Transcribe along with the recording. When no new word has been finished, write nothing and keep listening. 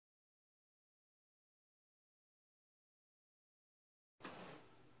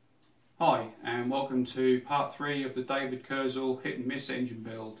Hi and welcome to part 3 of the David Kerzel Hit Miss engine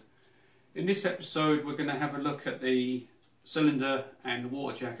build. In this episode we're going to have a look at the cylinder and the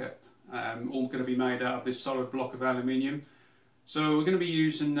water jacket, all going to be made out of this solid block of aluminium. So we're going to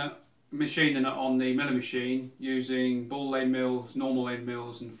be machining it on the milling machine using ball end mills, normal end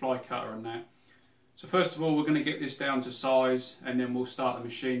mills and fly cutter and that. So first of all we're going to get this down to size and then we'll start the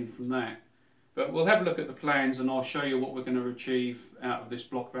machining from that. But we'll have a look at the plans and I'll show you what we're going to achieve out of this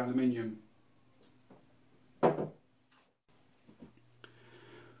block of aluminium. Well,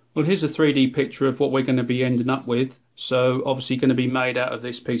 here's a 3D picture of what we're going to be ending up with. So obviously going to be made out of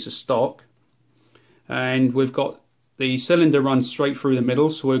this piece of stock. And we've got the cylinder runs straight through the middle,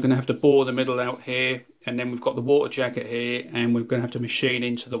 so we're going to have to bore the middle out here. And then we've got the water jacket here, and we're going to have to machine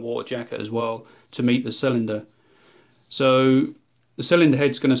into the water jacket as well to meet the cylinder. So the cylinder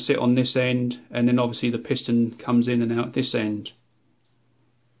head's going to sit on this end, and then obviously the piston comes in and out this end.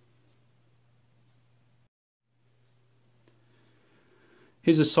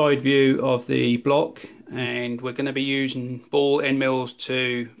 Here's a side view of the block, and we're going to be using ball end mills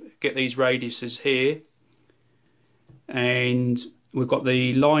to get these radiuses here. And we've got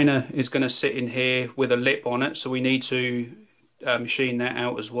the liner is going to sit in here with a lip on it, so we need to machine that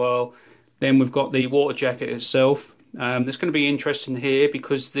out as well. Then we've got the water jacket itself. That's going to be interesting here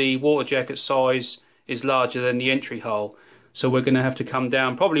because the water jacket size is larger than the entry hole. So we're going to have to come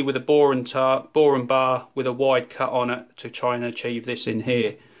down probably with a bore and bar with a wide cut on it to try and achieve this in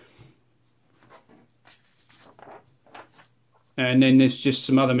here. And then there's just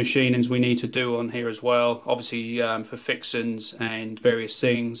some other machinings we need to do on here as well. Obviously for fixings and various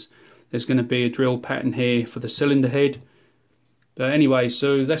things. There's going to be a drill pattern here for the cylinder head. But anyway,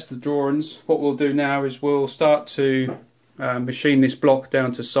 so that's the drawings. What we'll do now is we'll start to machine this block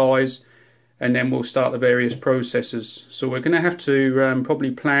down to size, and then we'll start the various processes. So we're going to have to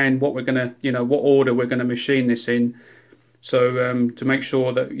probably plan what we're going to, what order we're going to machine this in. So to make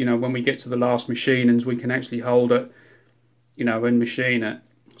sure that, when we get to the last machinings, we can actually hold it, and machine it.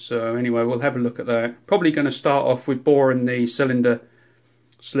 So anyway, we'll have a look at that. Probably going to start off with boring the cylinder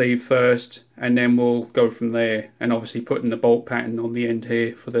sleeve first, and then we'll go from there, and obviously putting the bolt pattern on the end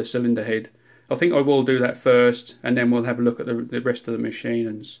here for the cylinder head. I think I will do that first, and then we'll have a look at the rest of the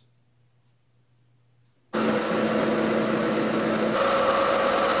machinings.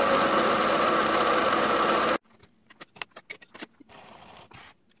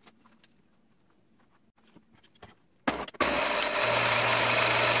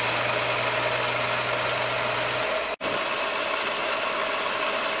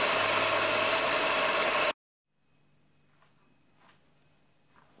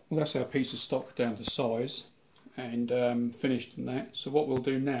 Well, that's our piece of stock down to size and finished in that. So what we'll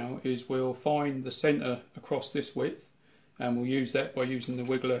do now is we'll find the centre across this width, and we'll use that by using the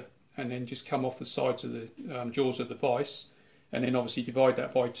wiggler, and then just come off the sides of the jaws of the vise, and then obviously divide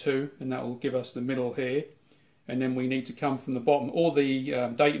that by 2, and that will give us the middle here. And then we need to come from the bottom. All the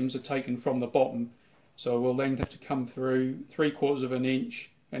datums are taken from the bottom, so we'll then have to come through 3/4 of an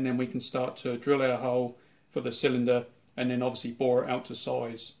inch, and then we can start to drill our hole for the cylinder, and then obviously bore it out to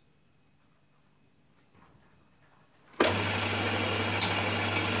size.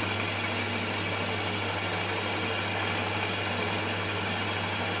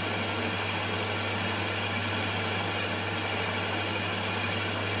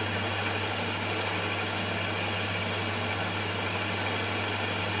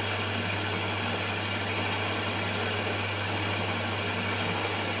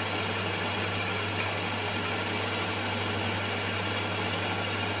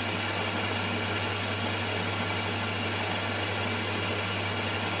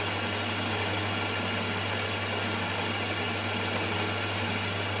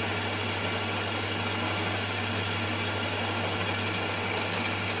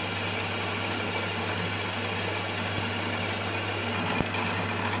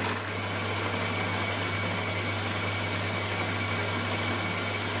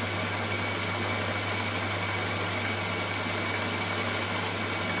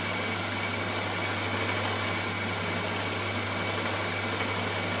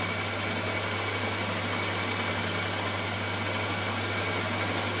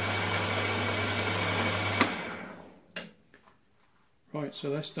 Right, so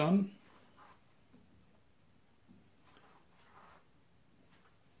that's done.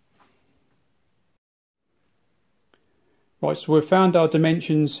 Right, so we've found our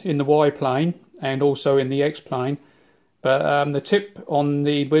dimensions in the Y plane and also in the X plane, but the tip on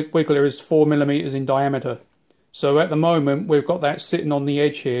the wiggler is 4mm in diameter. So at the moment we've got that sitting on the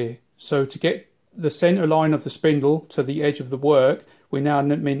edge here. So to get the centre line of the spindle to the edge of the work, we now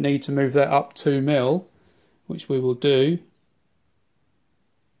need to move that up 2mm, which we will do.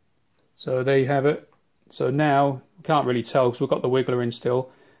 So there you have it. So now, can't really tell because we've got the wiggler in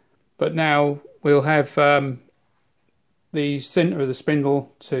still, but now we'll have the centre of the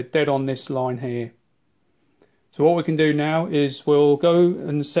spindle to dead on this line here. So what we can do now is we'll go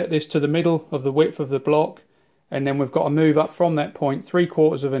and set this to the middle of the width of the block, and then we've got to move up from that point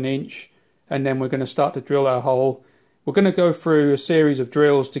 3/4 of an inch, and then we're going to start to drill our hole. We're going to go through a series of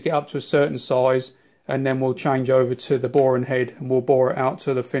drills to get up to a certain size, and then we'll change over to the boring head and we'll bore it out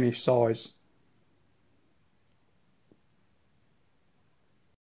to the finished size.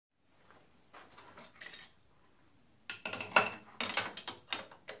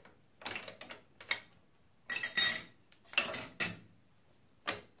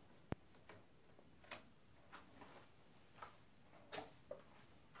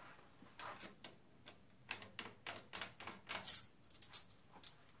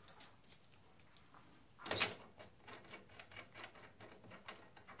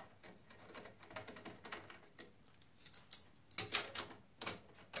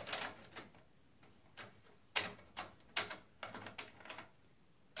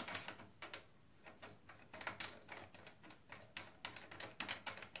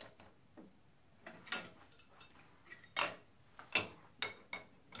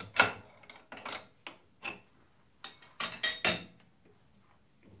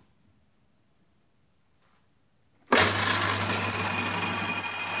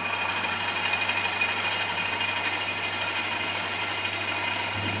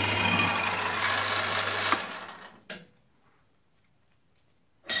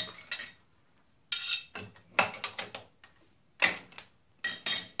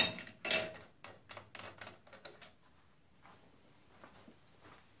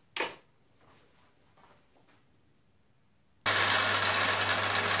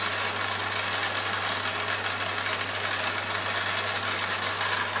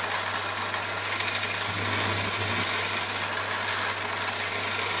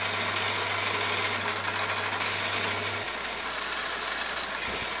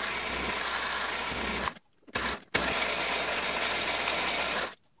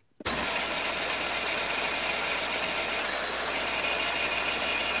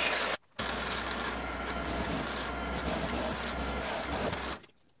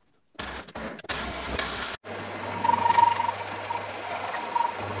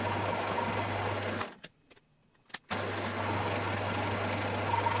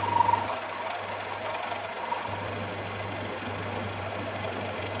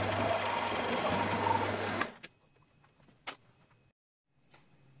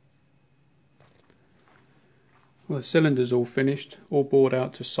 Well, the cylinder's all finished, all bored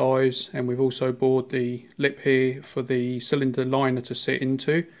out to size, and we've also bored the lip here for the cylinder liner to sit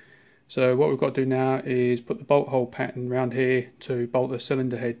into. So what we've got to do now is put the bolt hole pattern around here to bolt the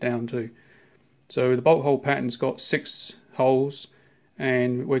cylinder head down to. So the bolt hole pattern's got 6 holes,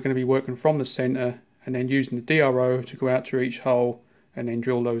 and we're going to be working from the centre and then using the DRO to go out to each hole and then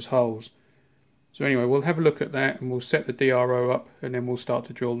drill those holes. So anyway, we'll have a look at that and we'll set the DRO up and then we'll start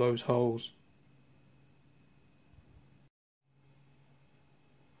to drill those holes.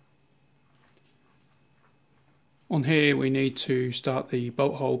 On here we need to start the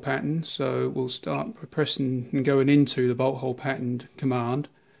bolt hole pattern, so we'll start by pressing and going into the bolt hole pattern command,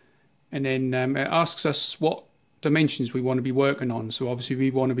 and then it asks us what dimensions we want to be working on. So obviously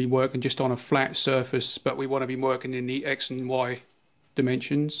we want to be working just on a flat surface, but we want to be working in the X and Y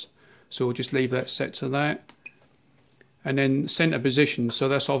dimensions, so we'll just leave that set to that. And then center position, so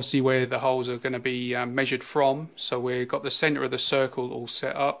that's obviously where the holes are going to be measured from. So we've got the center of the circle all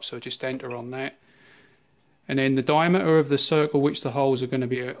set up, so just enter on that. And then the diameter of the circle which the holes are going to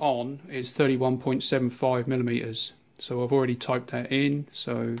be on is 31.75 millimeters. So I've already typed that in,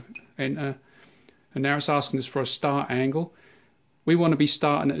 so enter. And now it's asking us for a start angle. We want to be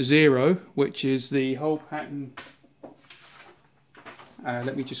starting at 0, which is the hole pattern.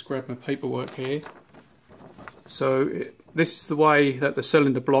 Let me just grab my paperwork here. So this is the way that the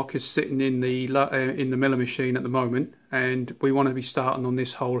cylinder block is sitting in the miller machine at the moment, and we want to be starting on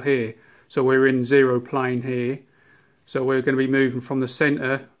this hole here. So we're in 0 plane here, so we're going to be moving from the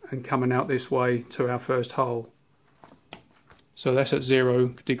centre and coming out this way to our first hole. So that's at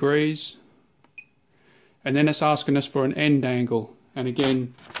 0 degrees, and then it's asking us for an end angle. And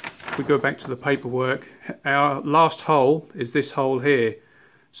again, if we go back to the paperwork, our last hole is this hole here.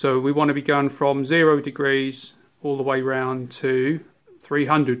 So we want to be going from 0 degrees all the way round to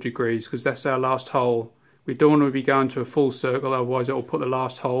 300 degrees, because that's our last hole. We don't want to be going to a full circle, otherwise it will put the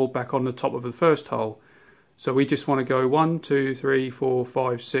last hole back on the top of the first hole. So we just want to go 1, 2, 3, 4,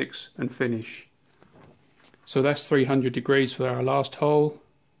 5, 6 and finish. So that's 300 degrees for our last hole.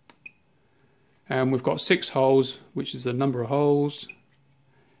 And we've got 6 holes, which is the number of holes.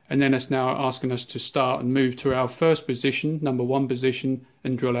 And then it's now asking us to start and move to our first position, number 1 position,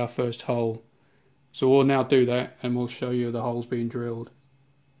 and drill our first hole. So we'll now do that and we'll show you the holes being drilled.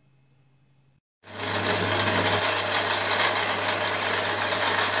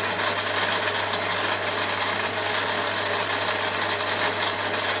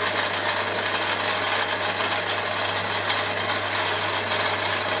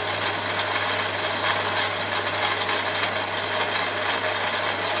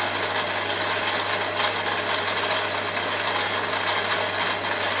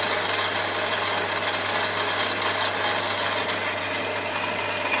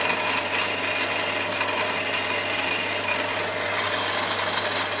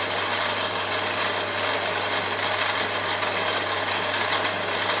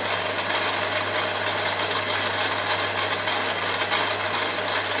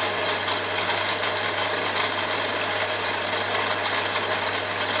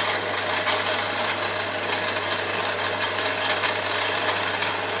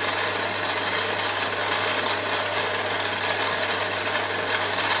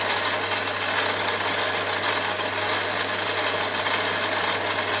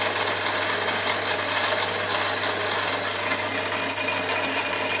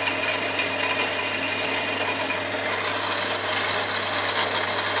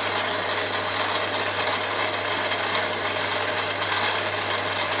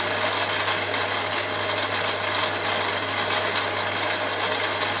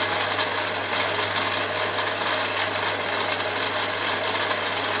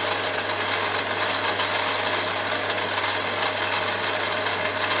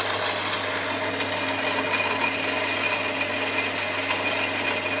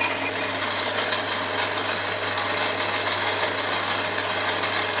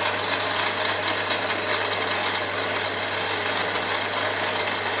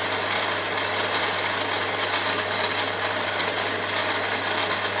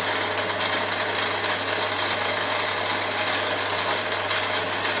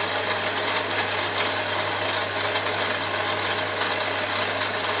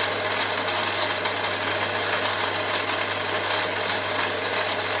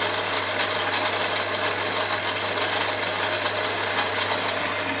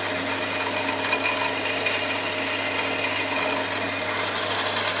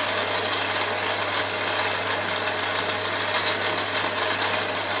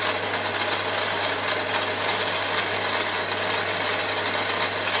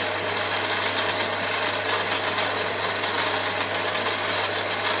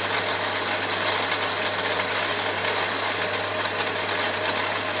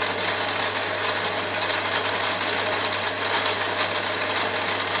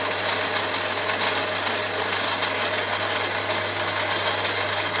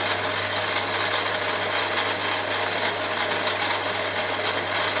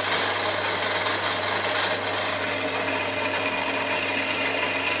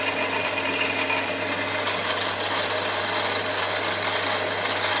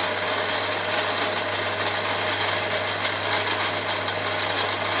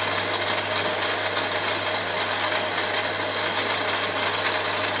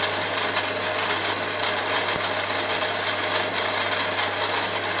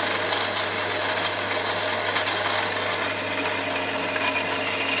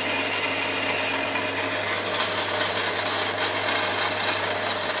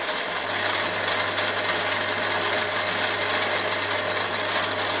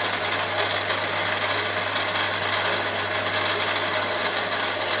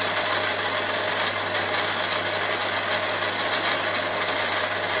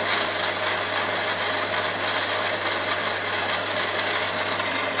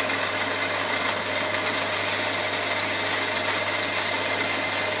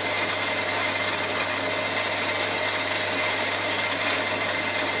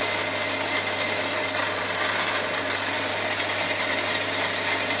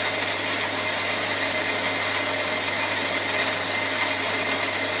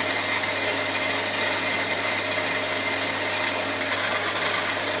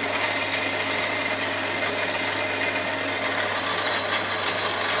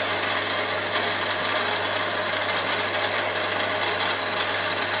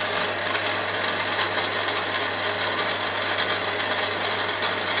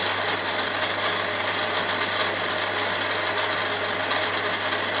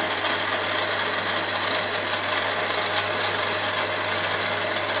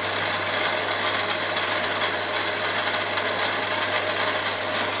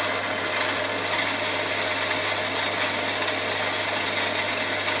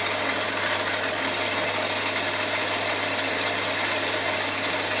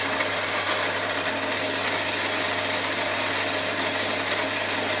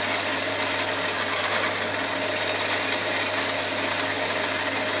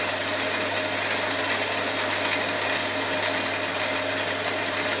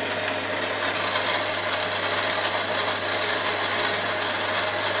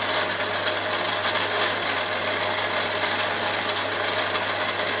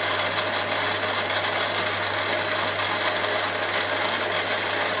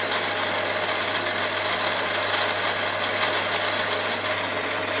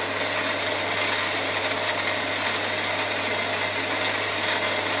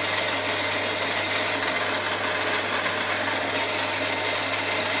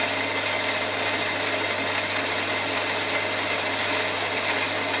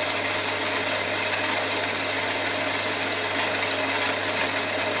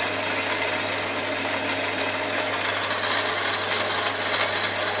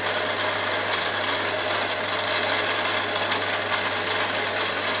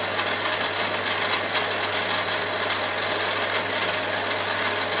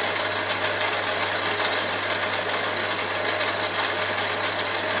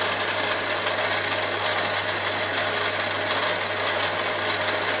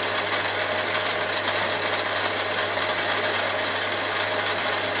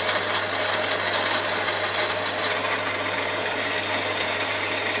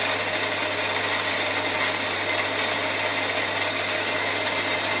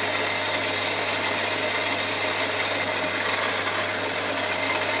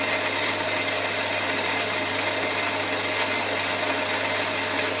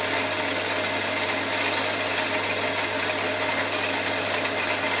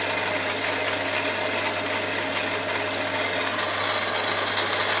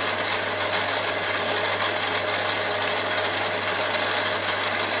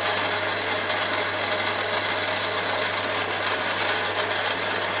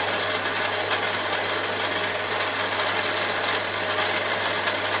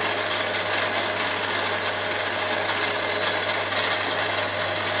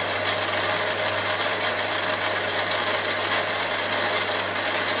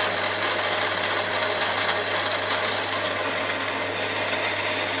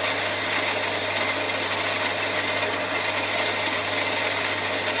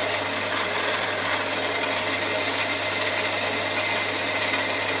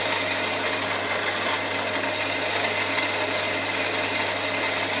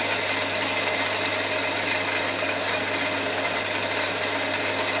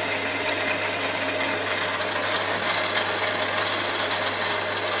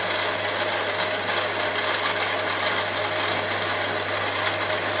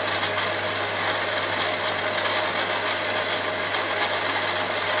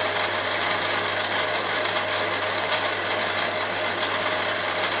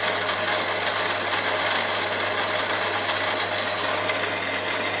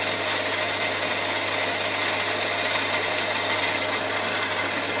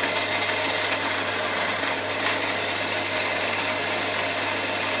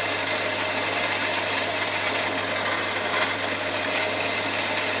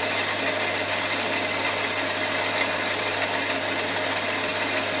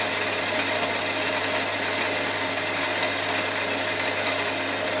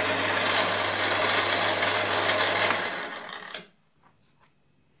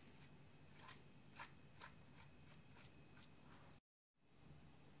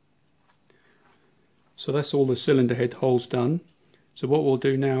 So that's all the cylinder head holes done. So what we'll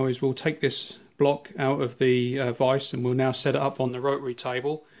do now is we'll take this block out of the vise, and we'll now set it up on the rotary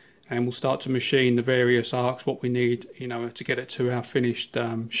table, and we'll start to machine the various arcs, what we need, you know, to get it to our finished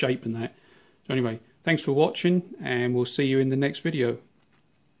shape and that. So anyway, thanks for watching, and we'll see you in the next video.